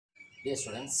Dear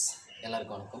students,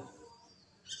 எல்லாருக்கும் வணக்கம்.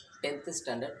 10th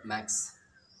standard maths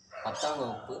 10ஆம்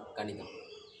வகுப்பு கணிதம்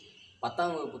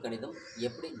 10ஆம் வகுப்பு கணிதம்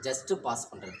எப்படி ஜஸ்ட் பாஸ்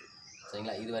பண்ணுறது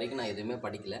சரிங்களா? இது வரைக்கும் நான் எதுவுமே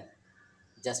படிக்கல,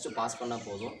 ஜஸ்ட் பாஸ் பண்ணால்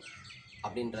போதும்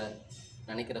அப்படின்ற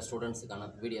நினைக்கிற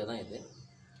ஸ்டூடெண்ட்ஸுக்கான வீடியோ தான் இது.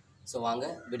 ஸோ வாங்க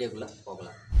வீடியோக்குள்ளே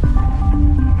போகலாம்.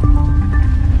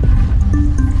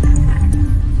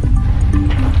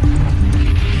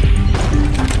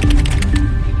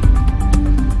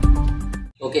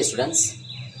 Okay students,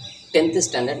 10th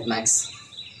standard maths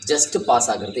just pass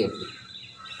ஆகிறது எப்படி?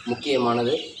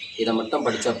 முக்கியமானது, இதை மட்டும்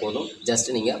படித்தா போதும்,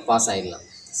 ஜஸ்ட்டு நீங்கள் பாஸ் ஆகிடலாம்.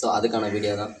 ஸோ அதுக்கான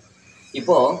வீடியோ தான்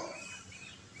இப்போது.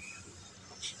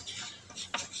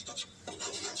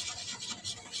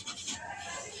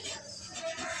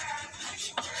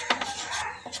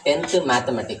 டென்த்து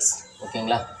மேத்தமெட்டிக்ஸ்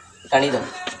ஓகேங்களா, கணிதம்.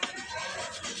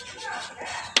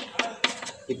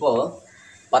 இப்போது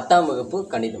 10ஆம் வகுப்பு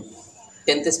கணிதம்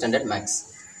 10th ஸ்டாண்டர்ட் மேக்ஸ்.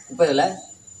 இப்போ இதில்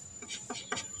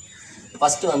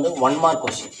ஃபஸ்ட்டு வந்து 1 மார்க்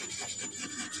கொஷின்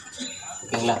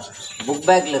ஓகேங்களா. புக்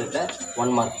பேக்கில் இருக்க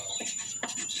 1 மார்க்.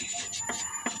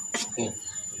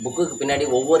 புக்குக்கு பின்னாடி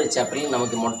ஒவ்வொரு சாப்டர்லையும்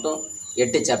நமக்கு மொத்தம்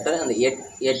 8 சாப்டர். அந்த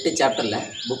 8 சாப்டரில்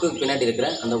புக்குக்கு பின்னாடி இருக்கிற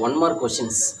அந்த 1 மார்க்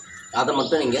கொஷின்ஸ் அதை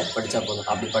மட்டும் நீங்கள் படித்தா போதும்.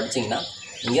 அப்படி படிச்சிங்கன்னா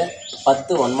நீங்கள்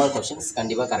 10 1 மார்க் கொஷின்ஸ்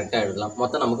கண்டிப்பாக கரெக்டாக எழுதலாம்.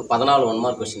 மொத்தம் நமக்கு 14 1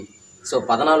 மார்க் கொஷின். ஸோ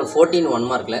 14 1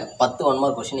 மார்க்கில் 10 1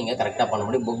 மார்க் கொஷின் நீங்கள் கரெக்டாக பண்ண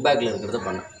முடியும். புக் பேக்கில் இருக்கிறது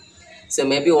பண்ண. ஸோ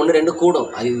மேபி 1-2 கூடும்,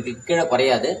 அது இதுக்கு கீழே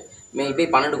குறையாது. மேபி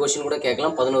 12 கொஷின் கூட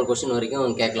கேட்கலாம், 11 கொஷின்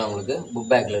வரைக்கும் கேட்கலாம் உங்களுக்கு புக்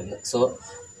பேக்கில் இருந்து. ஸோ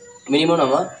மினிமம்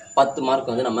நம்ம 10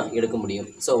 மார்க் வந்து நம்ம எடுக்க முடியும்.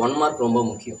 ஸோ 1 மார்க் ரொம்ப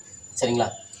முக்கியம் சரிங்களா.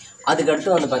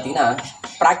 அதுக்கடுத்து வந்து பார்த்திங்கன்னா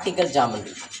ப்ராக்டிக்கல்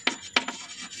ஜாமெண்ட்ரி,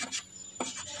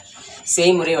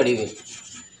 செய்முறை வடிவியல்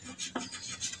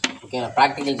ஓகேங்களா.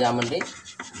 ப்ராக்டிக்கல் ஜாமெண்ட்ரி,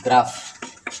 கிராஃப்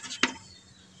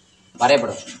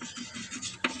வரைபடம்,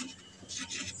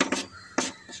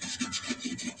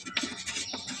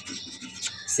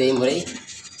 செய்முறை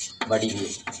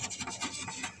வடிவியல்.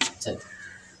 சரி,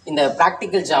 இந்த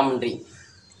ப்ராக்டிக்கல் ஜாமெண்ட்ரி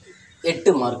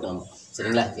 8 மார்க் நம்ம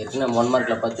சரிங்களா. 8 நம்ம 1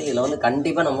 மார்க்கில் 10. இதில் வந்து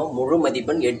கண்டிப்பாக நம்ம முழு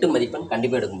மதிப்பெண் 8 மதிப்பெண்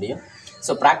கண்டிப்பாக எடுக்க முடியும்.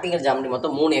 ஸோ ப்ராக்டிக்கல் ஜாமெண்ட்ரி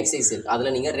மொத்தம் 3 எக்ஸசைஸ் இருக்குது.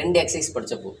 அதில் நீங்கள் 2 எக்ஸசைஸ்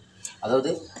படித்தப்போ,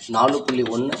 அதாவது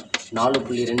 4.1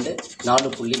 4.2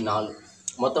 4.4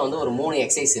 மொத்தம் வந்து ஒரு 3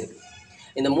 எக்ஸசைஸ் இருக்குது.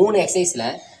 இந்த 3 எக்ஸசைஸில்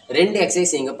 2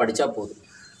 எக்ஸசைஸ் நீங்கள் படித்தா போதும்.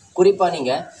 குறிப்பாக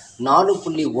நீங்கள்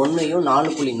 4.1ஐயும்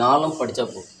 4.4 படித்தா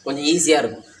போதும், கொஞ்சம் ஈஸியாக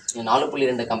இருக்கும்.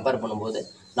 4.2 கம்பேர் பண்ணும்போது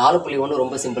 4.1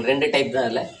 ரொம்ப சிம்பிள். 2 டைப் தான்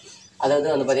இல்லை. அதாவது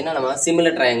வந்து பார்த்திங்கன்னா நம்ம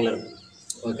சிமிலர் ட்ரையாங்கிள் இருக்கும்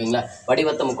ஓகேங்களா,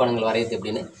 வடிவத்த முக்கோணங்கள் வரையுது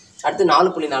அப்படின்னு. அடுத்து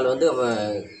 4.4 வந்து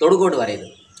தொடுகோடு வரையுது,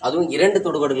 அதுவும் 2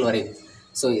 தொடுகோடுகள் வரையுது.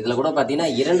 ஸோ இதில் கூட பார்த்திங்கன்னா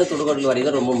 2 தொடுகோடுகள்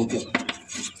வரையுது ரொம்ப முக்கியம்.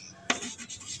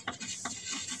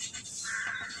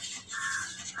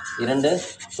 2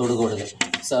 தொடுகோடுகள்.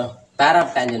 So pair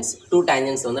of tangents, 2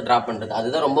 tangents வந்து ட்ரா பண்ணுறது,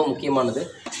 அதுதான் ரொம்ப முக்கியமானது.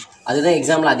 அதுதான்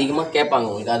எக்ஸாமில் அதிகமாக கேட்பாங்க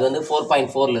உங்களுக்கு. அது வந்து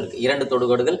 4.4 இருக்குது. 2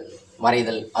 தொடுகோடுகள்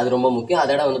வரைதல், அது ரொம்ப முக்கியம்.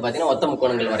 அதோட வந்து பார்த்திங்கன்னா ஒத்த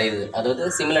முக்கோணங்கள் வரையுது, அதாவது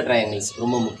சிமிலர் ட்ரையாங்கிள்ஸ்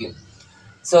ரொம்ப முக்கியம்.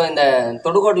 ஸோ இந்த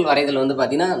தொடுகோட்டில் வரைதல் வந்து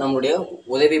பார்த்திங்கன்னா நம்மளுடைய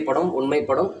உதவி படம், உண்மை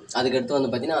படம், அதுக்கடுத்து வந்து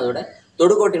பார்த்திங்கன்னா அதோட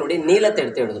தொடுகோட்டினுடைய நீளத்தை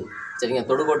எடுத்து எழுதணும் சரிங்க.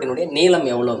 தொடுகோட்டினுடைய நீளம்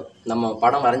எவ்வளோ, நம்ம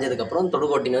படம் வரைஞ்சதுக்கப்புறம்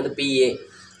தொடுகோட்டின் வந்து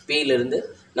பியிலிருந்து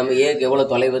நம்ம ஏக்கு எவ்வளோ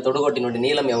தொலைவு, தொடுகோட்டினுடைய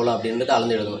நீளம் எவ்வளோ அப்படின்றது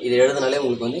அளந்து எழுதணும். இது எழுதினாலே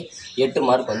உங்களுக்கு வந்து 8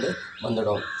 மார்க் வந்து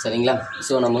வந்துடும் சரிங்களா.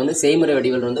 ஸோ நம்ம வந்து செய்முறை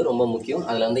வடிவல் வந்து ரொம்ப முக்கியம்.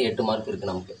 அதில் வந்து 8 மார்க்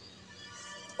இருக்குது நமக்கு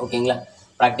ஓகேங்களா.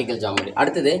 Practical geometry.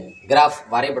 அடுத்தது கிராஃப்,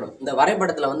 வரைபடம். இந்த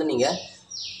வரைபடத்தில் வந்து நீங்கள்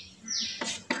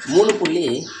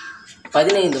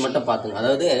 3.15 மட்டும் பார்த்துங்க.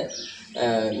 அதாவது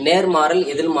நேர்மாறல்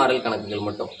எதிர்மாறல் கணக்குகள்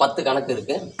மட்டும் 10 கணக்கு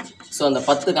இருக்குது. ஸோ அந்த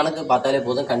 10 கணக்கு பார்த்தாலே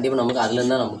போதும், கண்டிப்பாக நமக்கு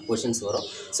அதுலேருந்து தான் நமக்கு கொஷின்ஸ் வரும்.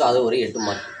 ஸோ அது ஒரு 8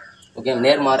 மார்க் ஓகே.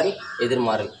 நேர்மாறல்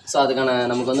எதிர்மாறல். ஸோ அதுக்கான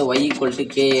நமக்கு வந்து y =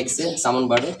 kx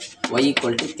சமன்பாடு, y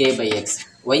 = k/x.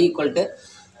 y =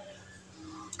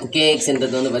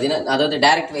 kxன்றது வந்து பார்த்திங்கன்னா அதாவது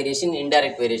டைரக்ட் வேரியேஷன்,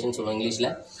 இன்டைரக்ட் வேரியேஷன் சொல்லுவோம் இங்கிலீஷில்.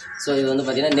 ஸோ இது வந்து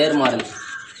பார்த்திங்கன்னா நேர்மாறல்.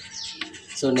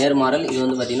 ஸோ நேர்மாறல், இது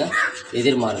வந்து பார்த்திங்கன்னா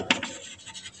எதிர்மாறல்.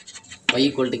 y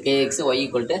 = kx, y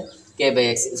 =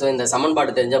 k/x. So இந்த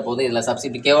சமன்பாடு தெரிஞ்சால் போதும். இதில்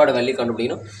சப்ஸ்டிட்யூட் கேவோட வேல்யூ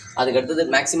கண்டுபிடிக்கணும். அதுக்கடுத்தது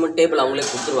மேக்ஸிமம் டேபிள் அவங்களே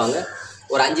கொடுத்துருவாங்க.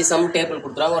 ஒரு 5 சம் டேபிள்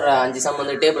கொடுத்துருவாங்க. ஒரு 5 சம்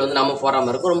வந்து டேபிள் வந்து நம்ம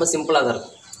போகாமல் இருக்கும். ரொம்ப சிம்பிளாக தான்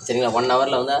இருக்கும் சரிங்களா. 1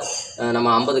 ஹவரில் வந்து நம்ம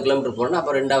 50 கிலோமீட்டர் போகிறோம்னா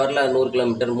அப்போ 2 ஹவரில் 100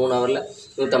 கிலோமீட்டர், 3 ஹவரில்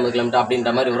 150 கிலோமீட்டர்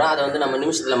அப்படின்ற மாதிரி வரும். அதை வந்து நம்ம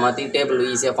நிமிஷத்தில் மாற்றி டேபிள்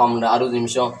ஈஸியாக ஃபார்ம் பண்ண 60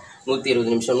 நிமிஷம், 120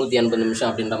 நிமிஷம், 180 நிமிஷம்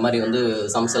அப்படின்ற மாதிரி வந்து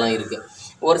சம்ஸ் எல்லாம் இருக்குது.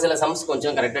 ஒரு சில சம்ஸ்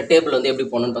கொஞ்சம் கரெக்டாக டேபிள் வந்து எப்படி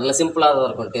போகணுன்னு பார்த்தீங்கன்னா சிம்பிளாக தான்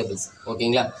இருக்கும் டேபிள்ஸ்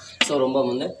ஓகேங்களா. ஸோ ரொம்ப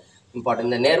வந்து இம்பார்ட்டன்ட்.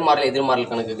 இந்த நேர்மாறல்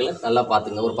எதிர்மாறல் கணக்குகளை நல்லா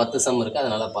பார்த்துங்க. ஒரு 10 சம் இருக்குது,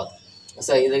 அதை நல்லா பார்த்து.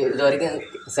 ஸோ இது வரைக்கும்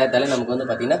சேர்த்தாலே நமக்கு வந்து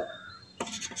பார்த்திங்கன்னா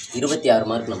 26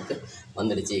 மார்க் நமக்கு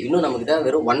வந்துடுச்சு. இன்னும் நமக்கு தேவை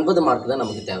வெறும் 9 மார்க் தான்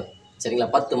நமக்கு தேவை சரிங்களா.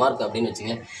 10 மார்க் அப்படின்னு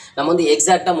வச்சுங்க. நம்ம வந்து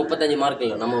எக்ஸாக்டாக 35 மார்க்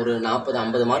இல்லை, நம்ம ஒரு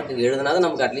 40-50 மார்க்கு எழுதுனா தான்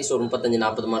நமக்கு அட்லீஸ்ட் ஒரு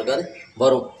 35-40 மார்க்காவது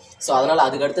வரும். ஸோ அதனால்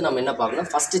அதுக்கடுத்து நம்ம என்ன பார்க்கணும்,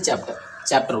 ஃபஸ்ட்டு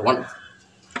சாப்டர் 1.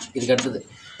 இதுக்கு அடுத்தது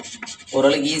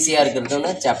ஓரளவுக்கு ஈஸியாக இருக்கிறது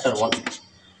வந்து சாப்டர் 1.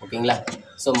 ஓகேங்களா.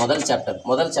 ஸோ முதல் சாப்டர்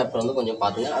வந்து கொஞ்சம்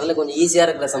பார்த்துங்க. அதில் கொஞ்சம் ஈஸியாக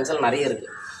இருக்கிற சம்ஸ்லாம் நிறைய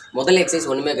இருக்குது. முதல் எக்ஸசைஸ்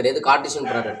ஒன்றுமே கிடையாது, கார்ட்டீசியன்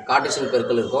ப்ராடக்ட், கார்ட்டீசியன்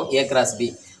பெருக்கல் இருக்கும், A cross B.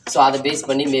 ஸோ அதை பேஸ்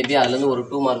பண்ணி மேபி அதுலேருந்து ஒரு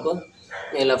 2 மார்க்கும்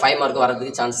இல்லை 5 மார்க்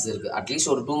வரதுக்கு சான்சஸ் இருக்குது. அட்லீஸ்ட்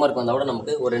ஒரு 2 மார்க் வந்தால் கூட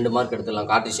நமக்கு ஒரு 2 மார்க் எடுத்துடலாம்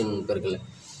கார்ட்டீசியன் பெருக்கல்.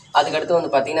 அதுக்கடுத்து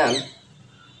வந்து பார்த்திங்கன்னா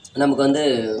நமக்கு வந்து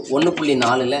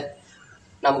 1.4ல்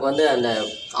நமக்கு வந்து அந்த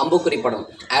அம்புக்குறி படம்,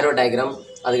 ஆரோ டயக்ராம்,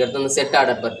 அதுக்கடுத்து வந்து செட்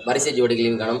ஆர்டர், வரிசை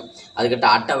ஜோடிகளின் கணம், அதுக்கடுத்து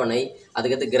அட்டவணை,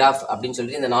 அதுக்கடுத்து கிராஃப் அப்படின்னு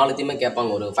சொல்லிட்டு இந்த 4த்தையுமே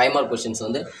கேட்பாங்க. ஒரு 5 மார்க் கொஸ்டின்ஸ்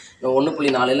வந்து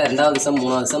 1.4ல் 2வது சம்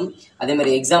 3வது சம்,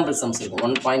 அதேமாதிரி எக்ஸாம்பிள் சம்ஸ் இருக்கும்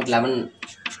 1.11.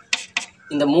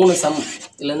 இந்த 3 சம்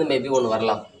இதுலேருந்து மேபி ஒன்று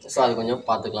வரலாம். ஸோ அது கொஞ்சம்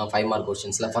பார்த்துக்கலாம் 5 மார்க்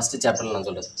கொஸ்டின்ஸில் ஃபஸ்ட்டு சாப்டரில் நான்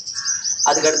சொல்கிறது.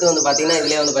 அதுக்கடுத்து வந்து பார்த்திங்கன்னா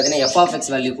இதிலே வந்து பார்த்திங்கன்னா f(x)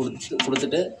 வேல்யூ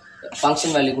கொடுத்துட்டு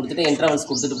ஃபங்க்ஷன் வேல்யூ கொடுத்துட்டு இன்டர்வல்ஸ்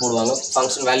கொடுத்துட்டு போடுவாங்க,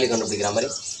 ஃபங்க்ஷன் வேல்யூ கண்டுபிடிக்கிற மாதிரி.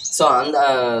 ஸோ அந்த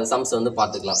சம்ஸ் வந்து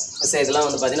பார்த்துக்கலாம். ஸோ இதெல்லாம்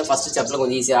வந்து பார்த்திங்கன்னா ஃபஸ்ட்டு சாப்டரில்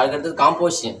கொஞ்சம் ஈஸியாக. அதுக்கடுத்து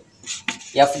composition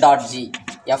f.g,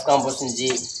 f composition g,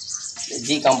 g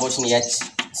composition h.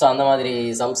 So அந்த மாதிரி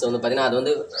சம்ஸ் வந்து பார்த்திங்கன்னா அது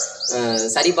வந்து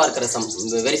சரி பார்க்குற சம்,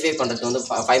 வெரிஃபை பண்ணுறது வந்து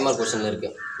 5 மார்க் கொஸ்டினில்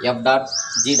இருக்குது.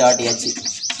 f.g.h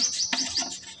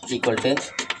ஈக்குவல் டு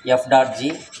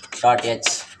f.g.h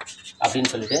அப்படின்னு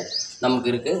சொல்லிட்டு நமக்கு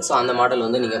இருக்குது. ஸோ அந்த மாடல்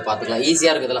வந்து நீங்கள் பார்த்துக்கலாம்.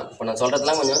 ஈஸியாக இருக்குதுலாம். இப்போ நான்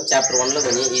சொல்கிறதுலாம் கொஞ்சம் சாப்டர் 1ல்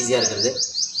கொஞ்சம் ஈஸியாக இருக்கிறது,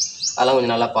 அதெல்லாம்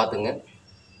கொஞ்சம் நல்லா பார்த்துங்க.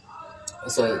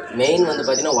 ஸோ மெயின் வந்து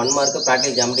பார்த்திங்கன்னா 1 மார்க்கு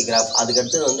ப்ராக்டிகல் ஜியோமெட்ரி கிராஃப்.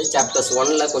 அதுக்கடுத்தது வந்து சாப்டர்ஸ்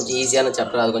 1ல் கொஞ்சம் ஈஸியான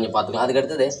சாப்டர், அது கொஞ்சம் பார்த்துக்கலாம்.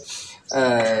 அதுக்கடுத்தது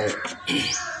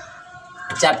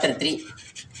சாப்டர் 3.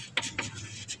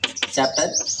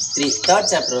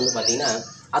 தேர்ட் சாப்டர் வந்து பார்த்திங்கன்னா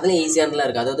அதுலேயும் ஈஸியானலாம்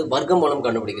இருக்குது. அதாவது வர்க்கமூலம்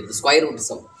கண்டுபிடிக்கிறது, ஸ்கொயர் ரூட்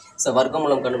சம். ஸோ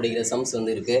வர்க்கமூலம் கண்டுபிடிக்கிற சம்ஸ்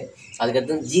வந்து இருக்குது.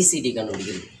 அதுக்கடுத்து ஜிசிடி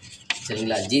கண்டுபிடிக்கிறது,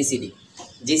 சரிங்களா.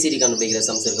 ஜிசிடி கண்டுபிடிக்கிற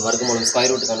சம்ஸ் இருக்குது. வர்க்கமூலம்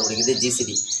ஸ்கொயர் ரூட் கண்டுபிடிக்கிறது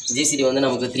ஜிசிடி வந்து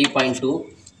நமக்கு 3.2,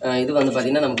 இது வந்து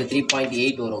பார்த்திங்கன்னா நமக்கு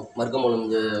 3.8 வரும். வர்க்கமூலம்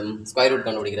ஸ்கொயர் ரூட்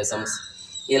கண்டுபிடிக்கிற சம்ஸ்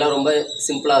இதெல்லாம் ரொம்ப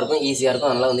சிம்பிளாக இருக்கும், ஈஸியாக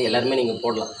இருக்கும். அதனால் வந்து எல்லாருமே நீங்கள்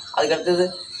போடலாம். அதுக்கடுத்தது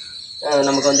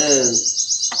நமக்கு வந்து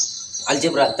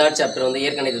அல்ஜிப்ரா தேர்ட் சாப்டர் வந்து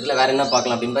இயற்கணிதத்தில் வேறு என்ன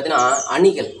பார்க்கலாம் அப்படின்னு பார்த்தீங்கன்னா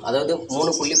அணிகள், அதாவது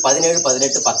 3.17,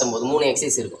 18, 19 3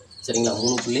 எக்ஸசைஸ் இருக்கும், சரிங்களா.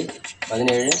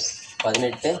 3.17,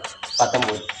 18,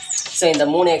 19. ஸோ இந்த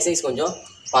 3 எக்ஸசைஸ் கொஞ்சம்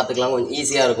பார்த்துக்கலாம், கொஞ்சம்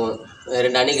ஈஸியாக இருக்கும்.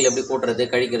 2 அணிகள் எப்படி கூட்டுறது,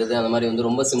 கழிக்கிறது, அந்த மாதிரி வந்து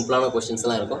ரொம்ப சிம்பிளான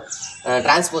கொஸ்டின்ஸ்லாம் இருக்கும்.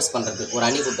 டிரான்ஸ்போஸ் பண்ணுறது, ஒரு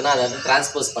அணி கொடுத்தனா அதாவது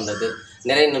டிரான்ஸ்போஸ் பண்ணுறது,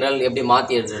 நிரல் எப்படி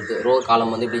மாற்றி எழுதுறது, ரோ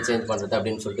காலம் வந்து எப்படி சேஞ்ச் பண்ணுறது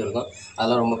அப்படின்னு சொல்லிட்டு இருக்கும்.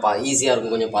 அதெல்லாம் ரொம்ப ஈஸியாக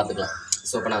இருக்கும், கொஞ்சம் பார்த்துக்கலாம்.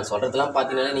 ஸோ இப்போ நான் சொல்கிறதுலாம்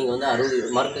பார்த்தீங்கன்னாலே நீங்கள் வந்து 60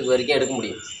 மார்க்குக்கு வரைக்கும் எடுக்க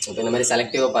முடியும். இப்போ இந்த மாதிரி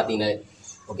செலக்டிவாக பார்த்தீங்கன்னாலே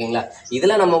ஓகேங்களா.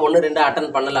 இதில் நம்ம 1-2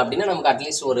 அட்டன் பண்ணலை அப்படின்னா நமக்கு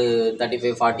அட்லீஸ்ட் ஒரு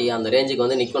 35, 40 அந்த ரேஞ்சுக்கு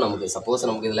வந்து நிற்கும் நமக்கு. சப்போஸ்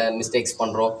நமக்கு இதில் மிஸ்டேக்ஸ்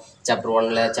பண்ணுறோம் சாப்டர்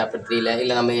 1ல், சாப்டர் 3ல்,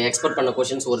 இல்லை நம்ம எக்ஸ்பெக்ட் பண்ண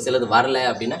கொஷின்ஸ் ஒரு சிலது வரல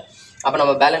அப்படின்னா அப்போ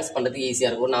நம்ம பேலன்ஸ் பண்ணுறதுக்கு ஈஸியாக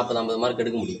இருக்கும். ஒரு 40-50 மார்க்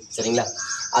எடுக்க முடியும், சரிங்களா.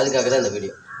 அதுக்காக தான் இந்த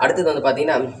வீடியோ. அடுத்தது வந்து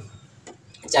பார்த்தீங்கன்னா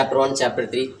சாப்டர் 1, சாப்டர்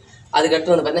 3,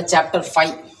 அதுக்கடுத்து வந்து பார்த்தீங்கன்னா சாப்டர்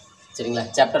 5, சரிங்களா.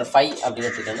 சாப்டர் 5 அப்படின்னு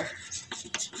எடுத்துக்கிட்டோன்னா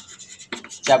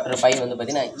சாப்டர் 5 வந்து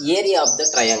பார்த்தீங்கன்னா area of the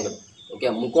triangle. Okay,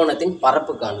 முக்கோணத்தின்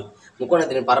பரப்பு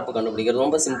கண்டுபிடிக்கிறது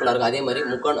ரொம்ப சிம்பிளாக இருக்கும். அதே மாதிரி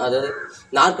அதாவது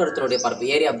நாற்கரத்தினுடைய பரப்பு,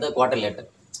 ஏரியா ஆஃப் த குவாட்ரிலேட்டர்,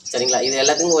 சரிங்களா. இது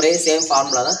எல்லாத்துக்கும் ஒரே சேம்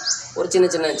ஃபார்முலா தான், ஒரு சின்ன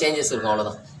சின்ன சேஞ்சஸ் இருக்கும்,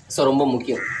 அவ்வளோதான். ஸோ ரொம்ப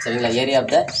முக்கியம், சரிங்களா. ஏரியா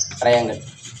ஆஃப் த ட்ரையாங்கிள்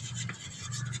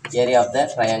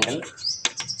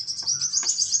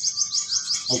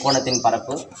முக்கோணத்தின்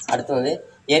பரப்பு. அடுத்து வந்து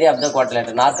ஏரியா ஆஃப் த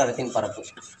குவாட்ரிலேட்டர், நாற்கரத்தின் பரப்பு,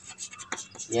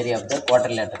 area of the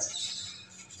quadrilateral.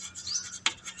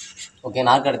 Okay,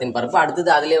 நாற்கரத்தின் பரப்பு. அடுத்தது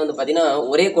அதிலே வந்து பார்த்தீங்கன்னா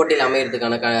ஒரே கோட்டில்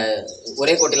அமைகிறதுக்கான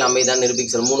ஒரே கோட்டில் அமைதான் நிரூபிக்க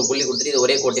சொல்லும். 3 புள்ளி கொடுத்துட்டு இது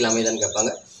ஒரே கோட்டில் அமைதான்னு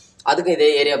கேட்பாங்க. அதுக்கு இதே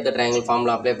area of the triangle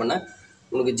formula apply பண்ணால்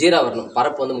உங்களுக்கு 0 வரணும்.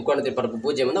 பரப்பு வந்து முக்கோணத்தின் பரப்பு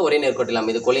 0 வந்து ஒரே நேர்கோட்டில்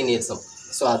அமைது, கொலை நீர்சம்.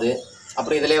 ஸோ அது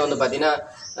அப்புறம் இதிலே வந்து பார்த்தீங்கன்னா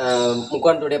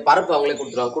முக்கோணத்துடைய பரப்பு அவங்களே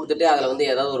கொடுத்துட்டு அதில் வந்து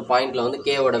ஏதாவது ஒரு பாயிண்டில் வந்து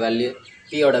கேவோட வேல்யூ,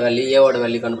 பியோட வேல்யூ, ஏவோட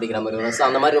வேல்யூ கண்டுபிடிக்கிற மாதிரி வரும். ஸோ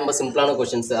அந்த மாதிரி ரொம்ப சிம்பிளான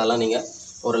கொஷின்ஸ் அதெல்லாம் நீங்கள்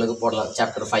ஓரளவுக்கு போடலாம்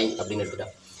சாப்டர் 5 அப்படின்னு எடுத்துகிட்டா.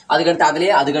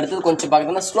 அதுக்கடுத்து கொஞ்சம்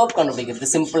பார்க்குறதுனா ஸ்லோப் கண்டுபிடிக்கிறது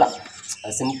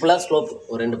சிம்பிளாக ஸ்லோப்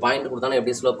ஒரு 2 பாயிண்ட் கொடுத்தாலும்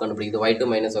எப்படி ஸ்லோப் கண்டுபிடிக்கிறது, y2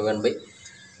 - y1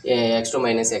 x2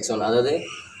 - x1, அதாவது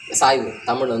சாய்வு,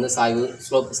 தமிழில் வந்து சாய்வு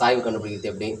கண்டுபிடிக்கிறது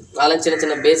எப்படி. அதெல்லாம் சின்ன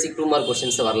சின்ன பேசிக் 2 மார்க்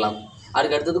கொஸ்டின்ஸ் வரலாம்.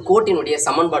 அதுக்கடுத்தது கோட்டினுடைய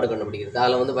சமன்பாடு கண்டுபிடிக்கிறது.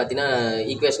 அதில் வந்து பார்த்தீங்கன்னா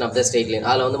equation of the straight line,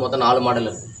 அதில் வந்து மொத்தம் 4 மாடல்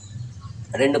இருக்குது.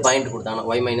 2 பாயிண்ட் கொடுத்தாங்கன்னா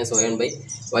y - y1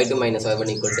 y2 - y1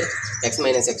 equal to x -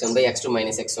 x1 x2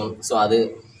 - x1. So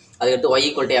அதுக்கடுத்து y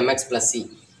 = mx + c,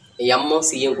 எம்மும்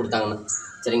சியும் கொடுத்தாங்கன்னா,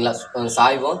 சரிங்களா.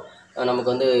 சாய்வும் நமக்கு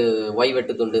வந்து ஒய்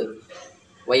வெட்டு துண்டு,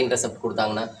 ஒய் இன்டர்செப்ட்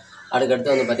கொடுத்தாங்கன்னா,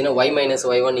 அதுக்கடுத்து வந்து பார்த்திங்கன்னா y -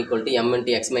 y1 = m ×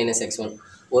 x - x1,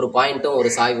 ஒரு பாயிண்ட்டும் ஒரு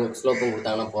சாய்வும் ஸ்லோப்பும்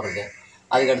கொடுத்தாங்கன்னா போகிறது.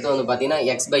 அதுக்கடுத்து வந்து பார்த்தீங்கன்னா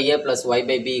x/a +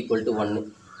 y/b = 1.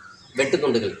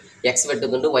 வெட்டுத்துண்டுகள் எக்ஸ்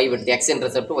வெட்டுத்துண்டு ஒய் வெட்டு எக்ஸ்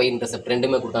இன்டர்செப்ட் ஒய் இன்டர்செப்ட்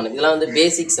ரெண்டுமே கொடுத்தாங்க. இதெல்லாம் வந்து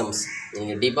பேசிக் சம்ஸ்,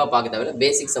 நீங்கள் டீப்பாக பார்க்க தேவையில்ல,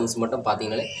 பேசிக் சம்ஸ் மட்டும்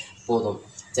பார்த்தீங்கன்னாலே போதும்.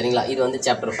 சரிங்களா? இது வந்து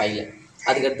சாப்டர் 5.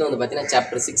 அதுக்கடுத்து வந்து பார்த்தீங்கன்னா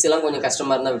சாப்டர் 6 கொஞ்சம்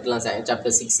கஷ்டமாக இருந்தால் விட்டுலாம்.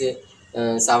 சாப்டர் 6,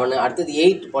 7, அடுத்தது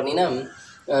 8 போனீங்கன்னா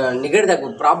நிகழ்தகவு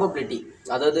ப்ராபபிலிட்டி,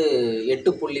 அதாவது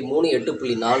 8.3,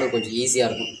 8.4 கொஞ்சம் ஈஸியாக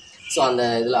இருக்கும். ஸோ அந்த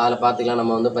அதில் பார்த்துக்கலாம்.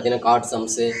 நம்ம வந்து பார்த்திங்கன்னா கார்ட்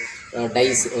சம்ஸு,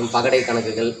 டைஸ், பகடை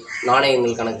கணக்குகள்,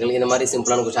 நாணயங்கள் கணக்குகள், இந்த மாதிரி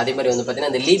சிம்பிளான கொஸ்டின். அதே மாதிரி வந்து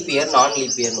பார்த்திங்கன்னா இந்த லீப் இயர், நான்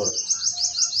லீப் இயர்னு வரும்.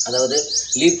 அதாவது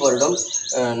லீப் வருடம்,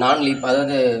 நான் லீப்,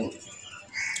 அதாவது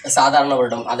சாதாரண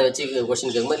வருடம், அதை வச்சு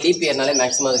கொஸ்டின் கேட்கும்போது லீப் இயர்னாலே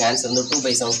மேக்ஸிமம் அதுக்கு ஆன்சர் வந்து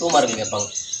 2/7 2 மார்க்கில் கேட்பாங்க.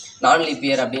 நான் லீப்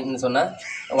இயர் அப்படின்னு சொன்னால்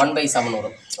 1/7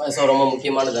 வரும். ஸோ ரொம்ப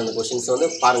முக்கியமானது அந்த கொஸ்டின்ஸ் வந்து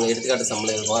பாருங்கள், எடுத்துக்காட்டு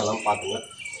சம்பளம் இருக்கும், அதெல்லாம் பார்த்துக்கலாம்.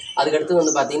 அதுக்கடுத்து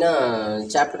வந்து பார்த்தீங்கன்னா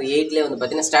சாப்டர் 8 வந்து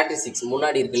பார்த்தீங்கன்னா ஸ்டாட்டிஸ்டிக்ஸ்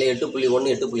முன்னாடி இருக்குல்ல 8.1,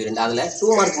 8.2, அதில் 2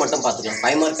 மார்க் மட்டும் பார்த்துக்கலாம்.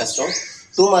 5 மார்க் கஷ்டம்,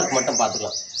 2 மார்க் மட்டும்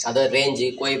பார்த்துக்கலாம். அதாவது ரேஞ்சு,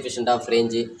 கோஎஃபிஷியன்ட் ஆஃப்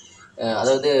ரேஞ்சு,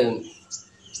 அதாவது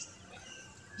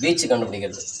வீச்சு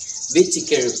கண்டுபிடிக்கிறது, வீச்சு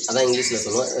கீழ், அதான் இங்கிலீஷில்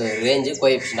சொல்லுவோம், ரேஞ்சு,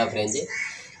 கோஎஃபிஷியன்ட் ஆஃப் ரேஞ்சு.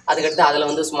 அதுக்கடுத்து அதில்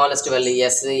வந்து ஸ்மாலஸ்ட் வேல்யூ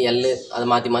எஸ், எல், அதை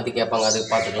மாற்றி கேட்பாங்க, அது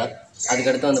பார்த்துக்கலாம்.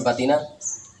 அதுக்கடுத்து வந்து பார்த்தீங்கன்னா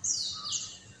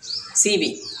சிவி,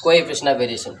 கோஎஃபிஷியன்ட் ஆஃப்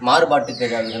வேரியேஷன், மாறுபாட்டு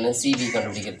கீழ் சிவி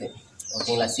கண்டுபிடிக்கிறது.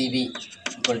 ஓகேங்களா? சிவி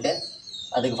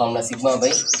 = அதுக்கு ஃபார்முலா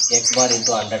σ/x ×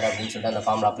 100 அப்படின்னு சொல்லிட்டு அந்த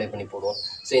ஃபார்முலா அப்ளை பண்ணி போடுவோம்.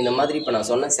 ஸோ இந்த மாதிரி இப்போ நான்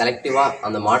சொன்ன செலக்டிவாக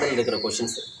அந்த மாடல் இருக்கிற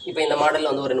கொஷின்ஸ், இப்போ இந்த மாடலில்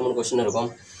வந்து ஒரு 2-3 கொஷின் இருக்கும்.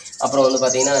 அப்புறம் வந்து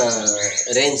பார்த்தீங்கன்னா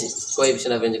ரேஞ்சு,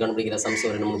 கோஎஃபிஷியன்ட் ஆஃப் ரேஞ்சு கண்டுபிடிக்கிற சம்ஸ்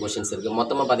ஒரு 2-3 கொஷின்ஸ் இருக்குது.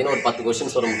 மொத்தமாக பார்த்தீங்கன்னா ஒரு 10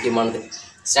 கொஷின்ஸ் ஒரு முக்கியமானது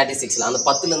ஸ்டாட்டிஸ்டிக்ஸில். அந்த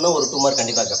 10லேருந்து ஒரு 2 மார்க்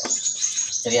கண்டிப்பாக கேட்பான்.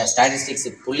 சரியா? ஸ்டாட்டிஸ்டிக்ஸ்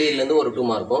புள்ளியிலேருந்து ஒரு 2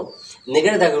 மார்க்கும்,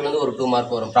 நிகழ்தகவுலேருந்து ஒரு 2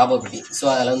 மார்க் வரும், ப்ராபபிலிட்டி. ஸோ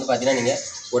அதில் வந்து பார்த்தீங்கன்னா நீங்கள்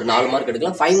ஒரு 4 மார்க்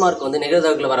எடுக்கலாம். 5 மார்க் வந்து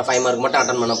நிகழ்தகவில் வர 5 மார்க் மட்டும்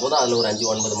அட்டன் பண்ண போதும், அதில் ஒரு 5,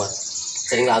 9 மார்க்.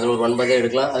 சரிங்களா? அதில் ஒரு 9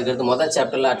 எடுக்கலாம். அதுக்கடுத்து மொதல்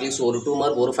சாப்டரில் அட்லீஸ்ட் ஒரு 2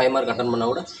 மார்க், ஒரு 5 மார்க் அட்டன்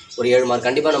பண்ணால் கூட ஒரு 7 மார்க்.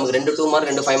 கண்டிப்பாக நமக்கு 2 2 மார்க்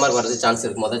 2 5 மார்க் வரது சான்ஸ்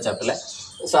இருக்குது மொதல் சாப்டரில்.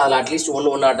 ஸோ அதில் அட்லீஸ்ட்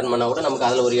ஒன்று அட்டன் பண்ணால் கூட நமக்கு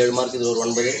அதில் ஒரு 7 மார்க், இது ஒரு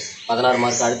 9, 16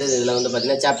 மார்க். அடுத்தது இதில் வந்து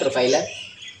பார்த்தீங்கன்னா சாப்டர் 5ல்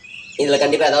இதில்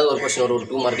கண்டிப்பாக ஏதாவது ஒரு கொஸ்டின் ஒரு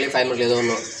 2 மார்க்லேயே 5 மார்க்லேயே ஏதோ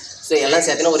ஒன்று. ஸோ எல்லாம்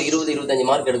சேர்த்துனா ஒரு 20-25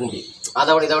 மார்க் எடுக்க முடியும்.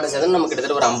 இதோட சேர்த்து நமக்கு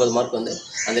கிட்டத்தட்ட ஒரு 50 மார்க் வந்து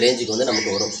அந்த ரேஞ்சுக்கு வந்து நமக்கு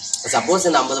வரும். சப்போஸ்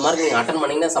இந்த 50 மார்க் நீங்கள் அட்டன்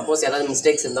பண்ணிங்கன்னா, சப்போஸ் ஏதாவது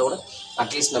மிஸ்டேக்ஸ் இருந்தால் கூட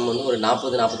அட்லீஸ்ட் நம்ம வந்து ஒரு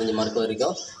 40-45 மார்க்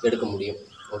வரைக்கும் எடுக்க முடியும்.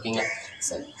 ஓகேங்களா?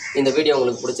 சரி, இந்த வீடியோ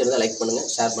உங்களுக்கு பிடிச்சிருந்தா லைக் பண்ணுங்கள்,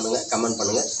 ஷேர் பண்ணுங்கள், கமெண்ட்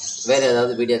பண்ணுங்கள். வேறு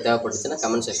ஏதாவது வீடியோ தேவைப்பட்டுச்சுன்னா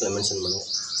கமெண்ட் செக்ஷனில் மென்ஷன் பண்ணுங்கள்.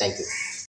 தேங்க்யூ.